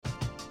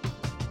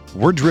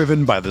We're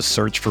driven by the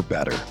search for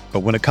better. But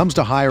when it comes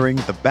to hiring,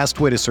 the best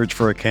way to search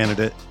for a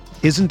candidate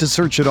isn't to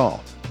search at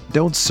all.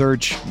 Don't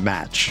search,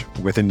 match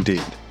with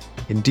Indeed.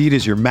 Indeed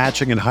is your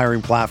matching and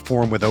hiring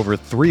platform with over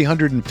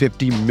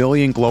 350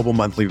 million global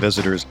monthly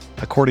visitors,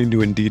 according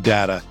to Indeed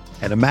data,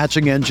 and a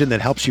matching engine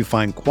that helps you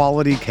find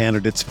quality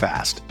candidates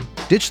fast.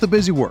 Ditch the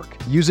busy work.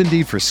 Use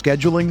Indeed for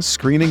scheduling,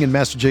 screening, and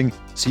messaging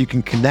so you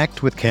can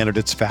connect with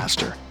candidates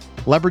faster.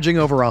 Leveraging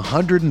over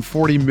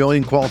 140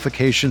 million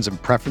qualifications and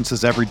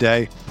preferences every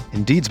day,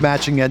 Indeed's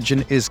matching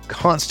engine is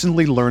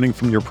constantly learning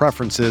from your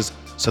preferences,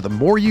 so the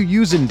more you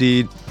use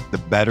Indeed, the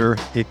better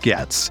it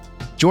gets.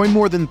 Join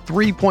more than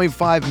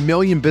 3.5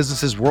 million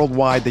businesses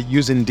worldwide that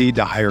use Indeed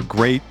to hire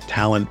great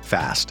talent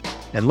fast.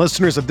 And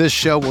listeners of this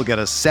show will get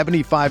a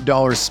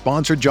 $75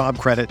 sponsored job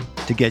credit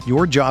to get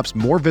your jobs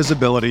more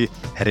visibility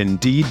at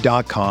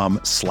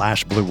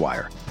Indeed.com/Blue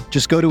Wire.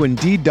 Just go to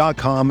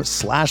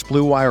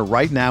Indeed.com/Blue Wire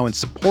right now and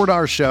support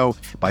our show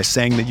by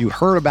saying that you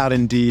heard about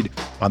Indeed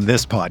on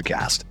this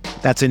podcast.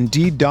 That's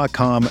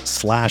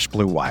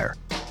Indeed.com/Blue Wire.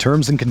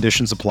 Terms and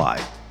conditions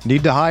apply.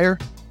 Need to hire?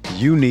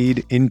 You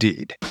need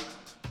Indeed.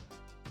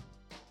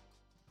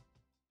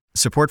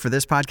 Support for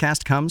this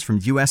podcast comes from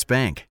U.S.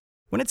 Bank.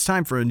 When it's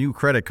time for a new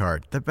credit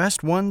card, the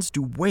best ones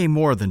do way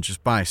more than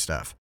just buy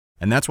stuff.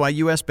 And that's why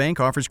U.S.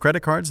 Bank offers credit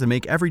cards that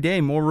make every day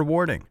more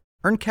rewarding.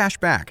 Earn cash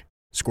back.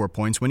 Score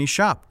points when you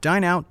shop,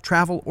 dine out,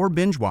 travel, or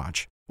binge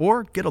watch.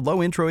 Or get a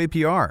low intro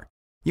APR.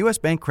 U.S.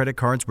 Bank credit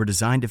cards were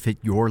designed to fit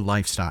your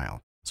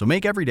lifestyle. So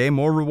make every day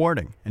more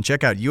rewarding and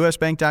check out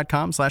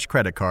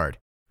usbank.com/credit card.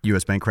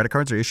 U.S. Bank credit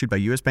cards are issued by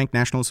U.S. Bank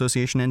National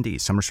Association ND.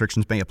 Some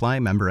restrictions may apply.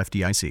 Member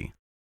FDIC.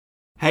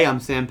 Hey,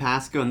 I'm Sam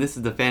Pasco, and this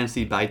is the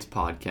Fantasy Bites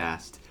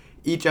podcast.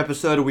 Each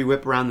episode, we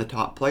whip around the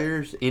top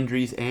players,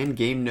 injuries, and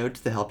game notes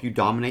to help you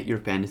dominate your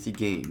fantasy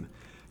game.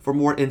 For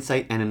more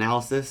insight and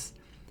analysis,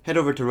 head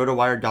over to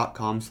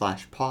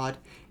rotowire.com/pod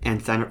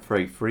and sign up for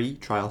a free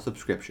trial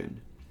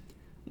subscription.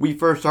 We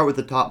first start with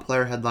the top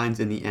player headlines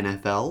in the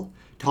NFL.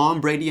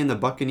 Tom Brady and the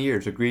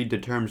Buccaneers agreed to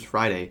terms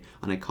Friday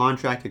on a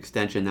contract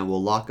extension that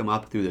will lock him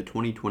up through the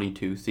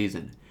 2022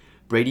 season.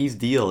 Brady's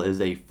deal is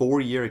a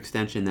 4-year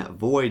extension that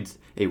voids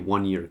a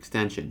 1-year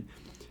extension.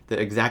 The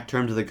exact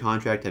terms of the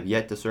contract have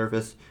yet to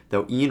surface,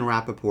 though Ian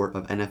Rappaport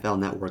of NFL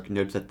Network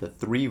notes that the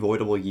 3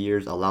 voidable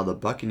years allow the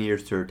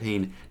Buccaneers to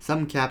retain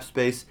some cap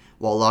space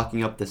while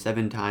locking up the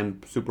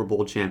 7-time Super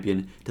Bowl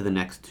champion to the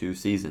next 2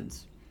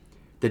 seasons.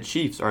 The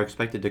Chiefs are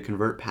expected to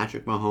convert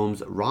Patrick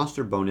Mahomes'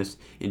 roster bonus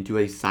into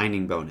a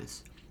signing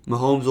bonus.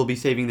 Mahomes will be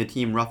saving the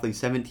team roughly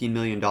 $17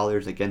 million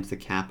against the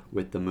cap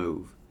with the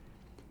move.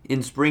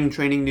 In spring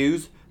training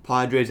news,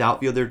 Padres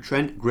outfielder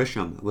Trent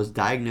Grisham was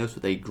diagnosed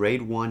with a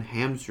grade 1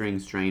 hamstring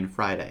strain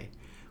Friday.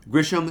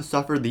 Grisham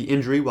suffered the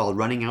injury while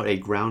running out a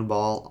ground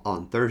ball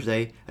on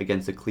Thursday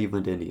against the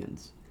Cleveland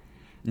Indians.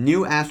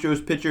 New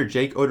Astros pitcher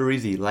Jake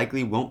Odorizzi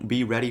likely won't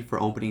be ready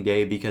for opening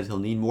day because he'll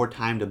need more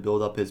time to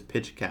build up his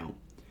pitch count.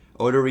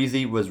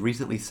 Odorizzi was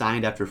recently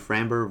signed after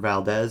Framber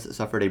Valdez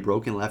suffered a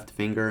broken left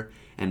finger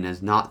and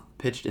has not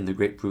pitched in the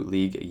Grapefruit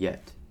League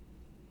yet.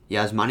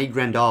 Yasmani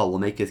Grandal will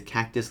make his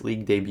Cactus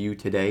League debut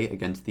today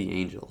against the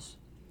Angels.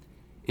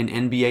 In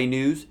NBA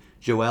news,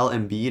 Joel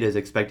Embiid is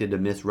expected to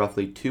miss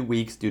roughly 2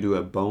 weeks due to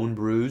a bone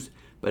bruise,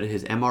 but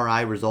his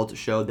MRI results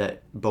showed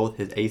that both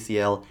his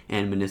ACL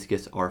and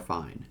meniscus are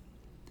fine.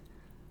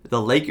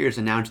 The Lakers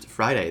announced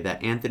Friday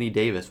that Anthony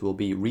Davis will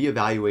be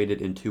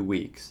reevaluated in 2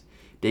 weeks.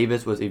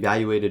 Davis was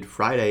evaluated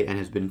Friday and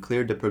has been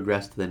cleared to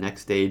progress to the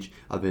next stage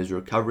of his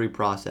recovery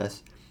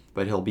process,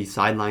 but he'll be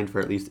sidelined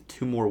for at least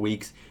 2 more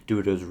weeks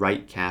due to his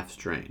right calf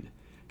strain.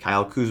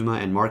 Kyle Kuzma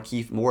and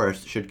Markieff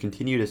Morris should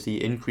continue to see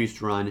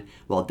increased run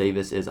while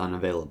Davis is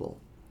unavailable.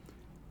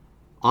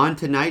 On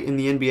tonight in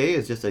the NBA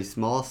is just a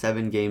small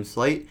 7-game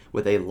slate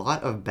with a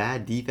lot of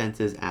bad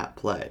defenses at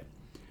play.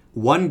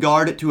 One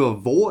guard to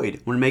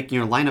avoid when making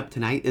your lineup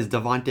tonight is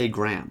Devontae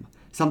Graham.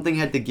 Something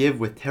had to give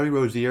with Terry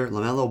Rozier,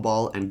 LaMelo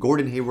Ball, and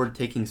Gordon Hayward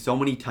taking so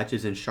many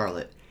touches in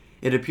Charlotte.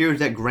 It appears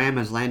that Graham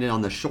has landed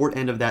on the short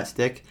end of that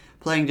stick,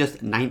 playing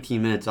just 19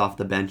 minutes off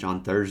the bench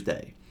on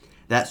Thursday.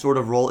 That sort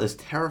of role is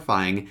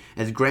terrifying,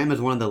 as Graham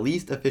is one of the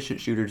least efficient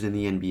shooters in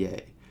the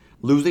NBA.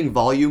 Losing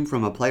volume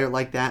from a player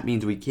like that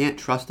means we can't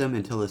trust him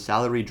until his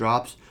salary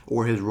drops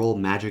or his role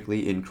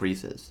magically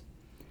increases.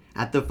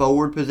 At the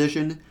forward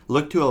position,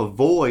 look to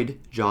avoid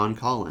John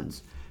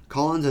Collins.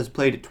 Collins has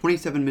played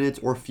 27 minutes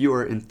or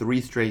fewer in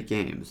 3 straight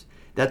games.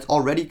 That's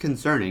already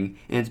concerning,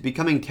 and it's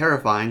becoming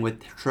terrifying with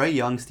Trae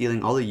Young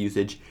stealing all the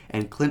usage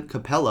and Clint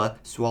Capella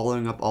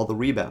swallowing up all the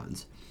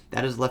rebounds.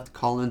 That has left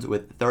Collins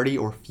with 30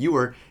 or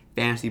fewer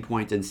fantasy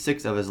points in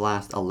 6 of his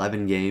last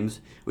 11 games,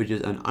 which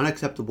is an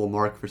unacceptable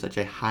mark for such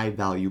a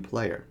high-value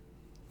player.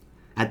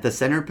 At the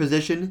center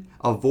position,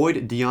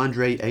 avoid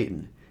DeAndre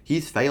Ayton.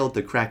 He's failed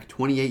to crack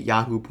 28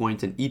 Yahoo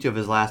points in each of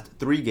his last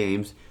 3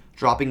 games,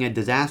 dropping a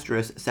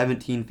disastrous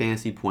 17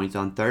 fantasy points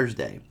on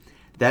Thursday.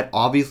 That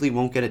obviously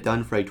won't get it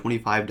done for a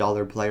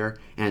 $25 player,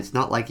 and it's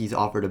not like he's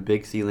offered a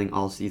big ceiling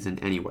all season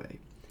anyway.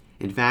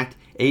 In fact,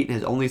 Ayton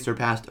has only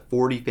surpassed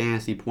 40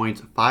 fantasy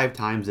points 5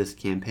 times this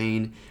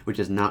campaign, which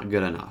is not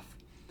good enough.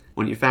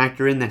 When you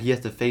factor in that he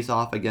has to face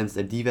off against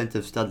a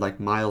defensive stud like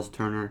Miles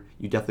Turner,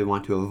 you definitely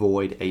want to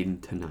avoid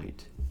Ayton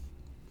tonight.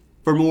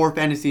 For more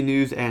fantasy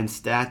news and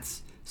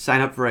stats,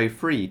 sign up for a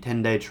free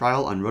 10-day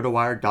trial on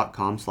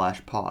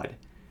rotowire.com/pod.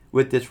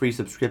 With this free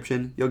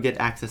subscription, you'll get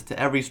access to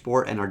every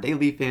sport and our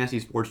daily fantasy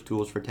sports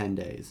tools for 10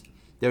 days.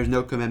 There's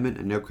no commitment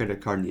and no credit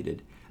card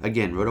needed.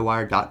 Again,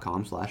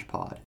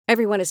 rotowire.com/pod.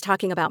 Everyone is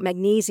talking about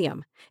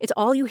magnesium. It's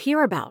all you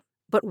hear about.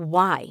 But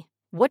why?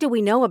 What do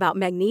we know about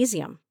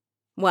magnesium?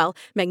 Well,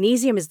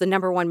 magnesium is the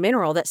number one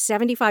mineral that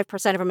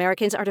 75% of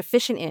Americans are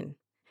deficient in.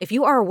 If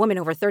you are a woman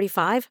over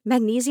 35,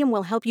 magnesium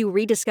will help you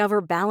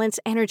rediscover balance,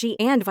 energy,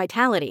 and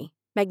vitality.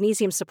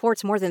 Magnesium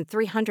supports more than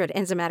 300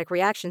 enzymatic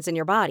reactions in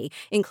your body,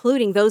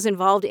 including those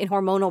involved in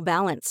hormonal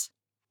balance.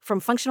 From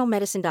functional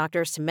medicine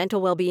doctors to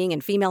mental well-being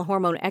and female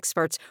hormone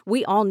experts,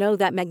 we all know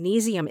that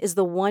magnesium is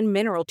the one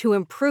mineral to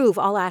improve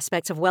all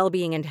aspects of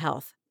well-being and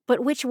health. But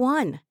which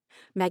one?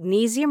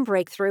 Magnesium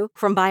Breakthrough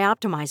from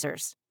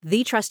Bioptimizers,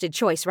 the trusted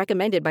choice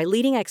recommended by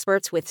leading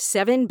experts with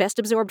 7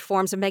 best-absorbed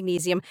forms of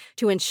magnesium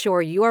to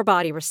ensure your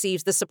body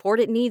receives the support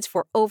it needs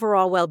for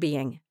overall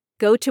well-being.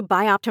 Go to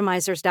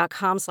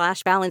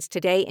bioptimizers.com/balance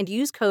today and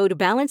use code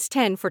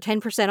BALANCE10 for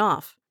 10%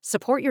 off.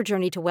 Support your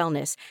journey to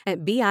wellness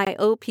at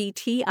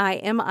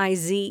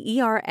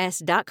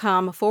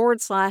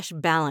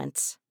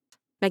bioptimizers.com/balance.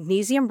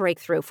 Magnesium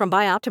Breakthrough from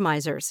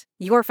Bioptimizers,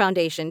 your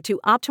foundation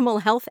to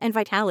optimal health and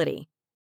vitality.